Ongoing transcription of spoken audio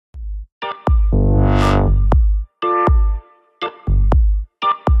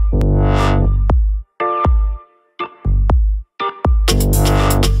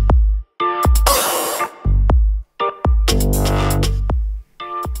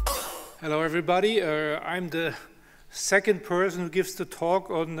Hello, everybody. I'm the second person who gives the talk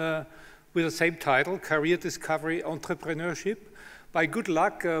on, with the same title, Career Discovery, Entrepreneurship. By good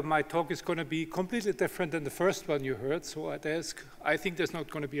luck, my talk is going to be completely different than the first one you heard, so I think there's not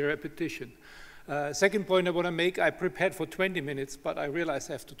going to be a repetition. Second point I want to make, I prepared for 20 minutes, but I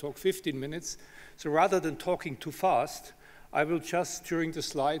realized I have to talk 15 minutes. So rather than talking too fast, I will just, during the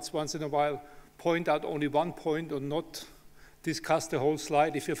slides, once in a while, point out only one point or not discuss the whole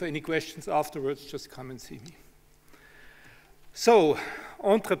slide. If you have any questions afterwards, just come and see me. So,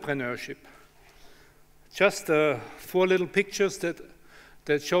 entrepreneurship. Just 4 little pictures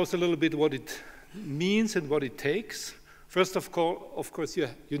that shows a little bit what it means and what it takes. First of course, you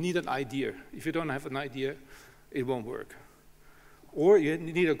need an idea. If you don't have an idea, it won't work. Or you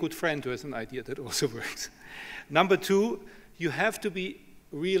need a good friend who has an idea that also works. Number 2, you have to be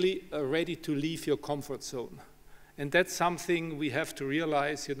really ready to leave your comfort zone. And that's something we have to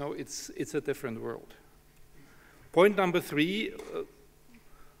realize, you know, it's a different world. Point number 3,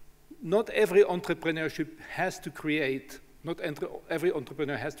 not every entrepreneurship has to create, not every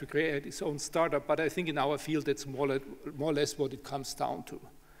entrepreneur has to create his own startup, but I think in our field it's more or less what it comes down to.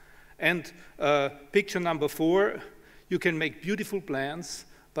 And picture number 4, you can make beautiful plans,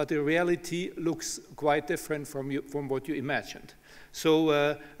 but the reality looks quite different from what you imagined.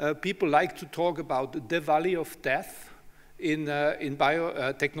 So people like to talk about the valley of death in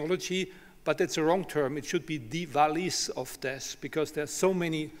biotechnology, but that's a wrong term. It should be the valleys of death, because there's so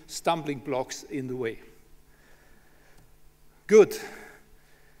many stumbling blocks in the way. Good.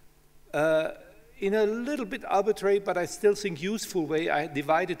 In a little bit arbitrary, but I still think useful way, I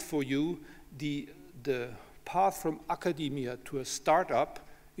divided for you the path from academia to a startup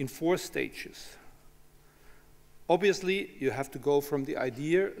in 4 stages. Obviously, you have to go from the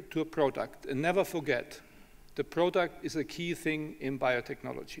idea to a product. And never forget, the product is a key thing in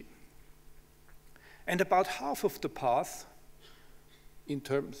biotechnology. And about half of the path, in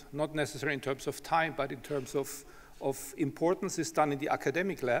terms, not necessarily in terms of time, but in terms of importance, is done in the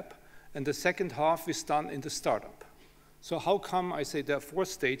academic lab, and the second half is done in the startup. So how come I say there are 4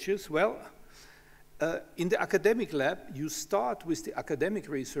 stages? Well, in the academic lab, you start with the academic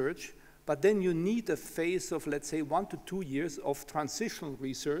research, but then you need a phase of, let's say, 1 to 2 years of transitional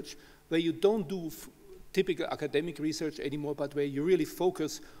research, where you don't do typical academic research anymore, but where you really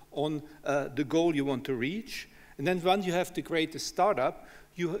focus on the goal you want to reach. And then once you have to create a startup,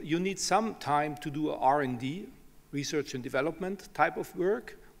 you need some time to do R&D, research and development type of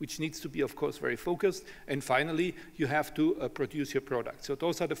work, which needs to be, of course, very focused. And finally, you have to produce your product. So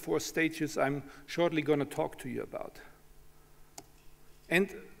those are the 4 stages I'm shortly going to talk to you about. And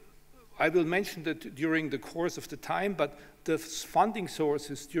I will mention that during the course of the time, but the funding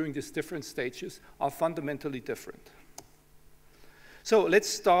sources during these different stages are fundamentally different. So let's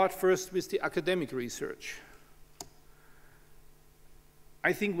start first with the academic research.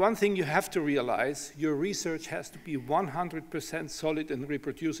 I think one thing you have to realize, your research has to be 100% solid and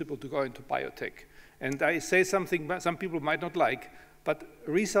reproducible to go into biotech. And I say something some people might not like, but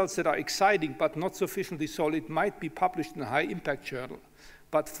results that are exciting but not sufficiently solid might be published in a high-impact journal,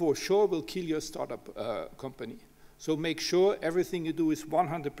 but for sure will kill your startup company. So make sure everything you do is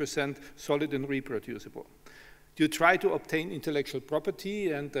 100% solid and reproducible. You try to obtain intellectual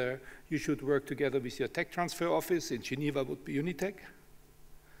property, and you should work together with your tech transfer office. In Geneva would be Unitech.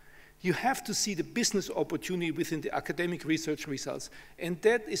 You have to see the business opportunity within the academic research results. And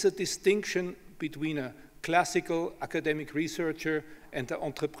that is a distinction between a classical academic researcher and the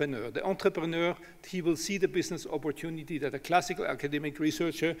entrepreneur. The entrepreneur, he will see the business opportunity that a classical academic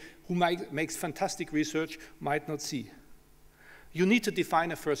researcher who makes fantastic research might not see. You need to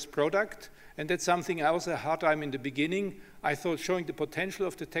define a first product, and that's something I also had a hard time in the beginning. I thought showing the potential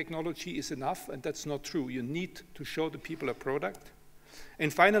of the technology is enough, and that's not true. You need to show the people a product.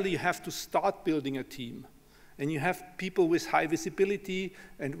 And finally, you have to start building a team. And you have people with high visibility,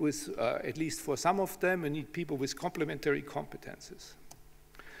 and with, at least for some of them, you need people with complementary competences.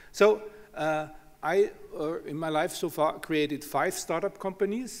 So in my life so far, created 5 startup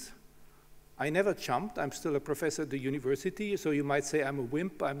companies. I never jumped. I'm still a professor at the university, so you might say I'm a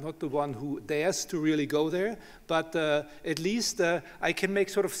wimp. I'm not the one who dares to really go there. But at least I can make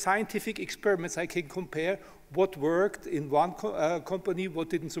sort of scientific experiments. I can compare what worked in one company, what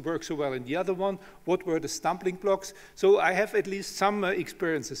didn't work so well in the other one, what were the stumbling blocks. So I have at least some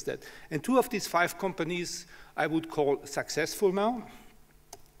experiences that. And 2 of these 5 companies I would call successful now.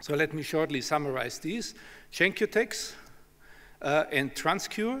 So let me shortly summarize these. Gencutex and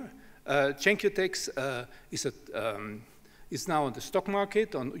Transcure. Gencutex It's now on the stock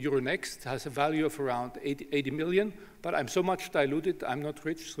market, on Euronext, has a value of around 80 million, but I'm so much diluted, I'm not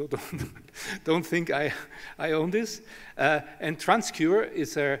rich, so don't think I own this. And TransCure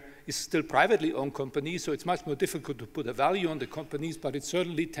is still privately owned company, so it's much more difficult to put a value on the companies, but it's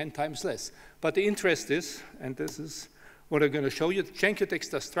certainly 10 times less. But the interest is, and this is what I'm going to show you,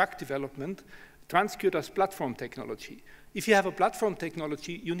 Cenkiotex does drug development, TransCure does platform technology. If you have a platform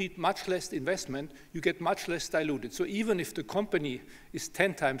technology, you need much less investment, you get much less diluted. So even if the company is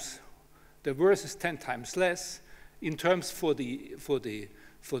 10 times, the worth is 10 times less, in terms for the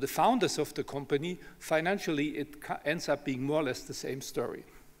founders of the company, financially it ends up being more or less the same story.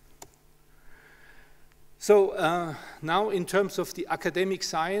 So now in terms of the academic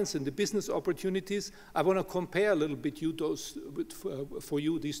science and the business opportunities, I want to compare a little bit for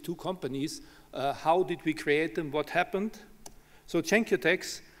you these two companies. How did we create them? What happened? So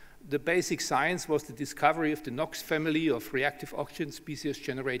Cenkiotex, the basic science was the discovery of the NOx family of reactive oxygen species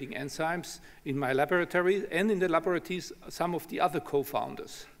generating enzymes in my laboratory, and in the laboratories some of the other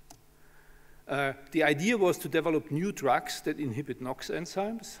co-founders. The idea was to develop new drugs that inhibit NOx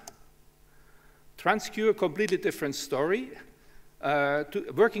enzymes. TransCure, completely different story.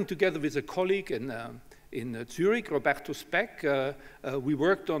 Working together with a colleague in Zurich, Roberto Speck, we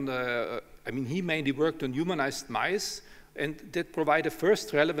worked on, he mainly worked on humanized mice, and that provide a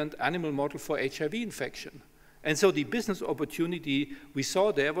first relevant animal model for HIV infection. And so the business opportunity we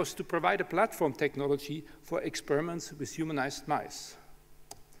saw there was to provide a platform technology for experiments with humanized mice.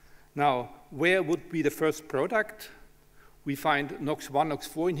 Now, where would be the first product? We find NOx1,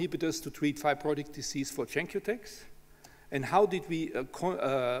 NOx4 inhibitors to treat fibrotic disease for Cenkiotex. And how did we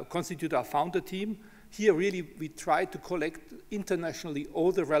constitute our founder team? Here, really, we tried to collect internationally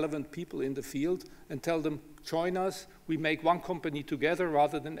all the relevant people in the field and tell them, join us, we make one company together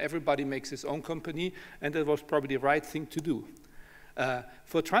rather than everybody makes his own company, and that was probably the right thing to do.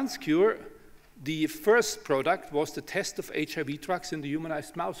 For TransCure, the first product was the test of HIV drugs in the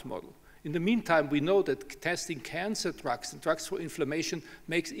humanized mouse model. In the meantime, we know that testing cancer drugs and drugs for inflammation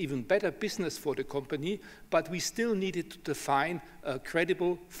makes even better business for the company, but we still needed to define a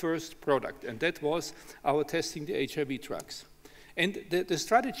credible first product, and that was our testing the HIV drugs. And the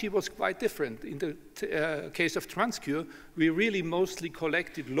strategy was quite different. In the case of TransCure, we really mostly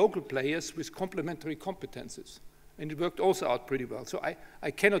collected local players with complementary competences. And it worked also out pretty well. So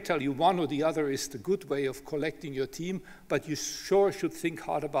I cannot tell you one or the other is the good way of collecting your team, but you sure should think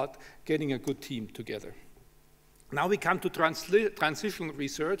hard about getting a good team together. Now we come to transitional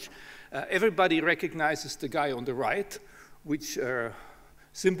research. Everybody recognizes the guy on the right, which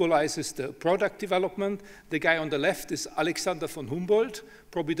symbolizes the product development. The guy on the left is Alexander von Humboldt,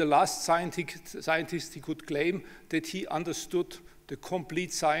 probably the last scientist he could claim that he understood the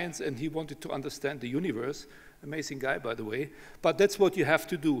complete science and he wanted to understand the universe. Amazing guy, by the way. But that's what you have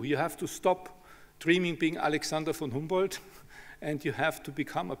to do. You have to stop dreaming being Alexander von Humboldt, and you have to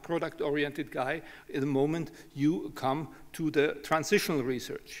become a product-oriented guy at the moment you come to the transitional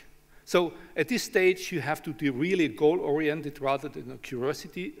research. So at this stage, you have to be really goal-oriented rather than a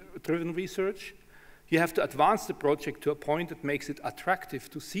curiosity-driven research. You have to advance the project to a point that makes it attractive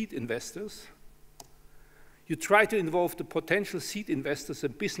to seed investors. You try to involve the potential seed investors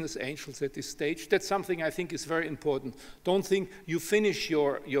and business angels at this stage. That's something I think is very important. Don't think you finish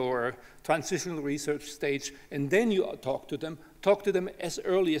your transitional research stage and then you talk to them. Talk to them as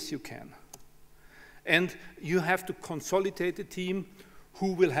early as you can. And you have to consolidate the team.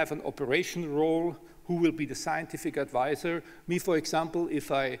 Who will have an operational role? Who will be the scientific advisor? Me, for example,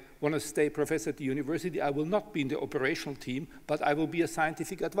 if I want to stay professor at the university, I will not be in the operational team, but I will be a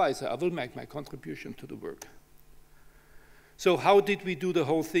scientific advisor. I will make my contribution to the work. So how did we do the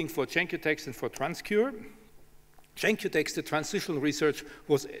whole thing for Cenkiotex and for TransCure? Cenkiotex, the transitional research,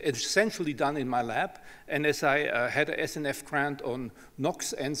 was essentially done in my lab, and as I had a SNF grant on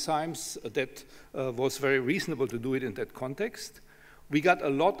NOx enzymes, that was very reasonable to do it in that context. We got a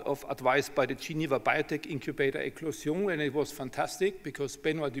lot of advice by the Geneva biotech incubator Eclosion, and it was fantastic because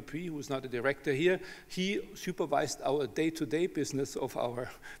Benoit Dupuis, who's now the director here, he supervised our day-to-day business of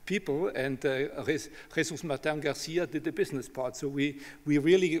our people, and Jesus Martin Garcia did the business part, so we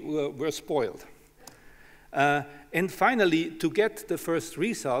really were spoiled. And finally, to get the first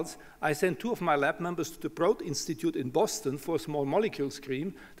results, I sent 2 of my lab members to the Broad Institute in Boston for a small molecule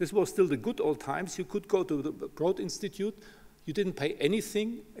screen. This was still the good old times. You could go to the Broad Institute. You didn't pay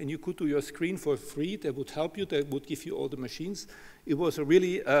anything, and you could do your screen for free. They would help you. They would give you all the machines. It was a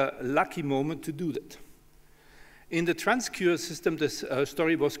really lucky moment to do that. In the TransCure system, this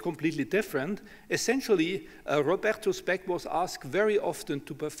story was completely different. Essentially, Roberto Speck was asked very often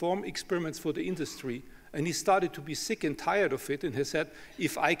to perform experiments for the industry. And he started to be sick and tired of it, and he said,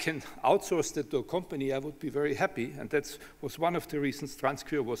 if I can outsource that to a company, I would be very happy. And that was one of the reasons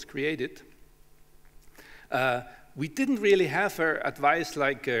TransCure was created. We didn't really have advice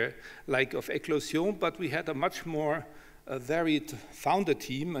like of Eclosion, but we had a much more varied founder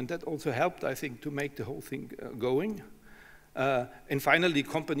team, and that also helped, I think, to make the whole thing going. And finally,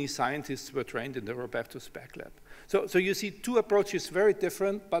 company scientists were trained in the Roberto Speck lab. So you see two approaches, very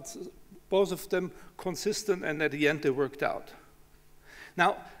different, but both of them consistent, and at the end they worked out.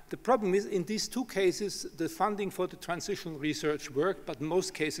 Now, the problem is, in these two cases, the funding for the transitional research worked, but in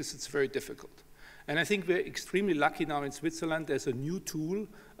most cases it's very difficult. And I think we're extremely lucky now in Switzerland. There's a new tool.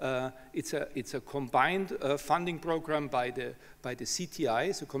 It's a combined funding program by the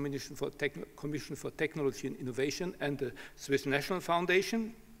CTI, the Commission for Technology and Innovation, and the Swiss National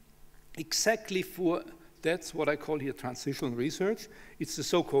Foundation, exactly for, that's what I call here transitional research. It's the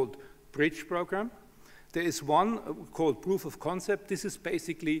so-called bridge program. There is one called proof of concept. This is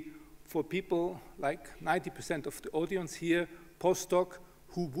basically for people like 90% of the audience here, postdoc,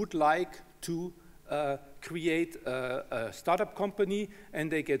 who would like to create a startup company,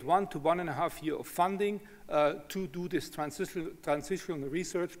 and they get 1 to 1.5 years of funding to do this transitional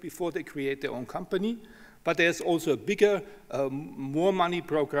research before they create their own company. But there's also a bigger, more money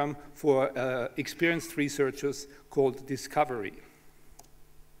program for experienced researchers called Discovery.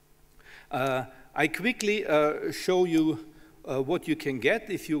 I quickly show you what you can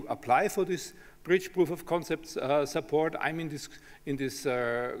get if you apply for this bridge proof of concept support. I'm in this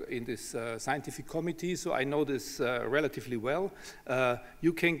scientific committee, so I know this relatively well.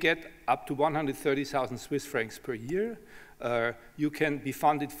 You can get up to 130,000 Swiss francs per year. You can be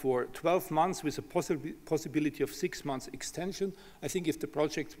funded for 12 months with a possibility of 6 months extension. I think if the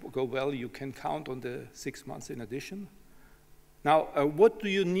projects go well, you can count on the 6 months in addition. Now, what do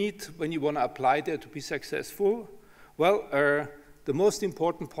you need when you want to apply there to be successful? Well, the most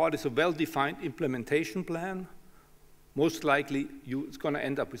important part is a well-defined implementation plan. Most likely, it's going to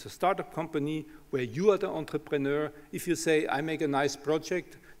end up with a startup company where you are the entrepreneur. If you say, I make a nice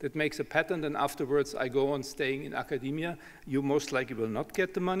project that makes a patent, and afterwards I go on staying in academia, you most likely will not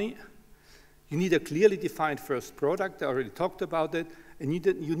get the money. You need a clearly defined first product. I already talked about it. And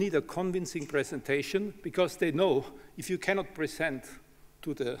you need a convincing presentation, because they know if you cannot present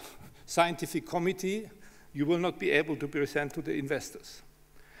to the scientific committee, you will not be able to present to the investors.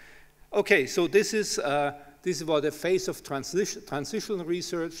 Okay, so this is what the phase of transitional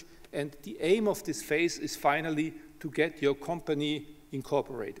research, and the aim of this phase is finally to get your company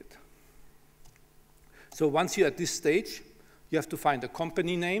incorporated. So once you're at this stage, you have to find a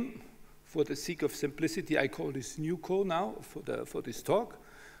company name. For the sake of simplicity, I call this NewCo now for this talk.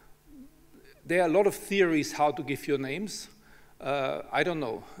 There are a lot of theories how to give your names. I don't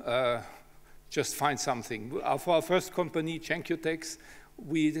know. Just find something. For our first company, Cenkiotex,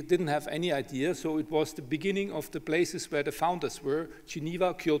 we didn't have any idea, so it was the beginning of the places where the founders were,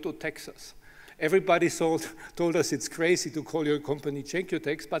 Geneva, Kyoto, Texas. Everybody told us it's crazy to call your company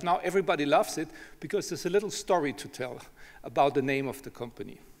Cenkiotex, but now everybody loves it because there's a little story to tell about the name of the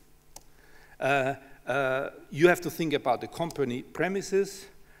company. You have to think about the company premises,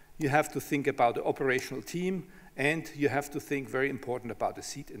 you have to think about the operational team, and you have to think, very important, about the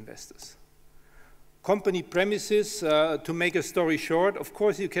seed investors. Company premises, to make a story short, of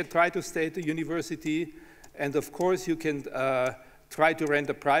course you can try to stay at the university, and of course you can try to rent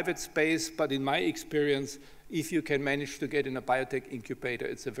a private space, but in my experience, if you can manage to get in a biotech incubator,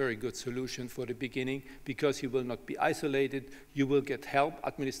 it's a very good solution for the beginning, because you will not be isolated, you will get help,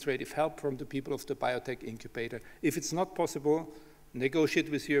 administrative help from the people of the biotech incubator. If it's not possible,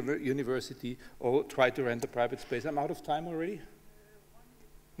 negotiate with your university or try to rent a private space. I'm out of time already?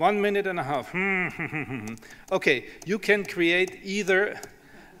 1 minute and a half. Okay, you can create either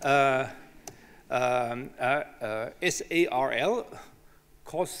SARL,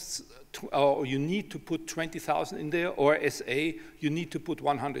 costs, or you need to put 20,000 in there, or SA, you need to put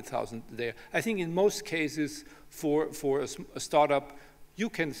 100,000 there. I think in most cases for a startup, you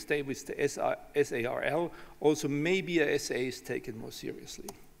can stay with the SARL. Also, maybe a SA is taken more seriously.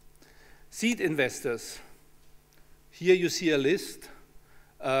 Seed investors. Here you see a list.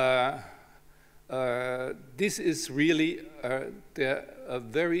 This is really a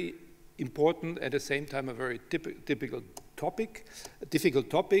very important, at the same time a very difficult topic.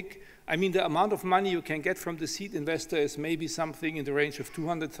 I mean, the amount of money you can get from the seed investor is maybe something in the range of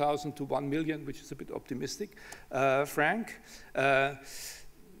 200,000 to 1 million, which is a bit optimistic, Frank.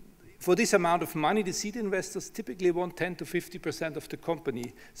 For this amount of money, the seed investors typically want 10 to 50% of the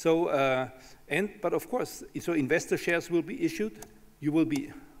company. So, but of course, so investor shares will be issued. You will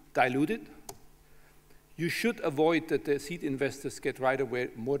be diluted. You should avoid that the seed investors get right away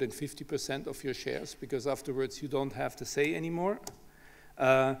more than 50% of your shares, because afterwards you don't have to say anymore.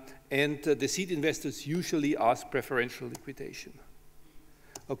 And the seed investors usually ask preferential liquidation.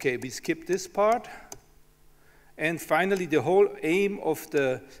 Okay, we skip this part. And finally, the whole aim of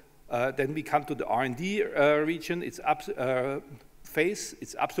the, then we come to the R&D region. Phase.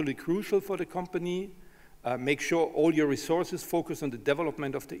 It's absolutely crucial for the company. Make sure all your resources focus on the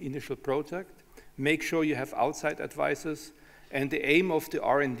development of the initial project. Make sure you have outside advisors. And the aim of the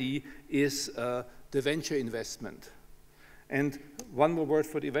R&D is the venture investment. And one more word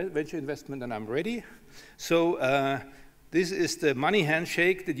for the venture investment, and I'm ready. So this is the money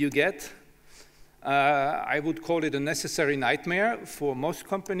handshake that you get. I would call it a necessary nightmare for most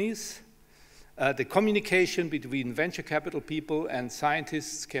companies. The communication between venture capital people and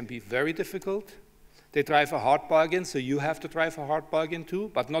scientists can be very difficult. They drive a hard bargain, so you have to drive a hard bargain too,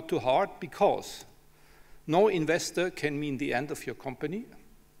 but not too hard, because no investor can mean the end of your company.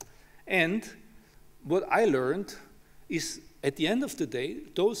 And what I learned is, at the end of the day,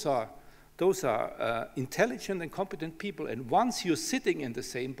 those are intelligent and competent people, and once you're sitting in the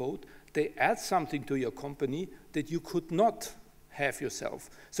same boat, they add something to your company that you could not have yourself.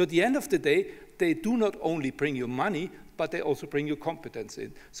 So at the end of the day, they do not only bring you money, but they also bring you competence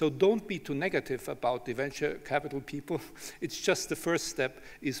in. So don't be too negative about the venture capital people. It's just the first step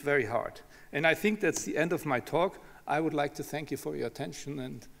is very hard. And I think that's the end of my talk. I would like to thank you for your attention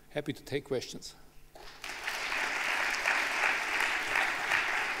and happy to take questions.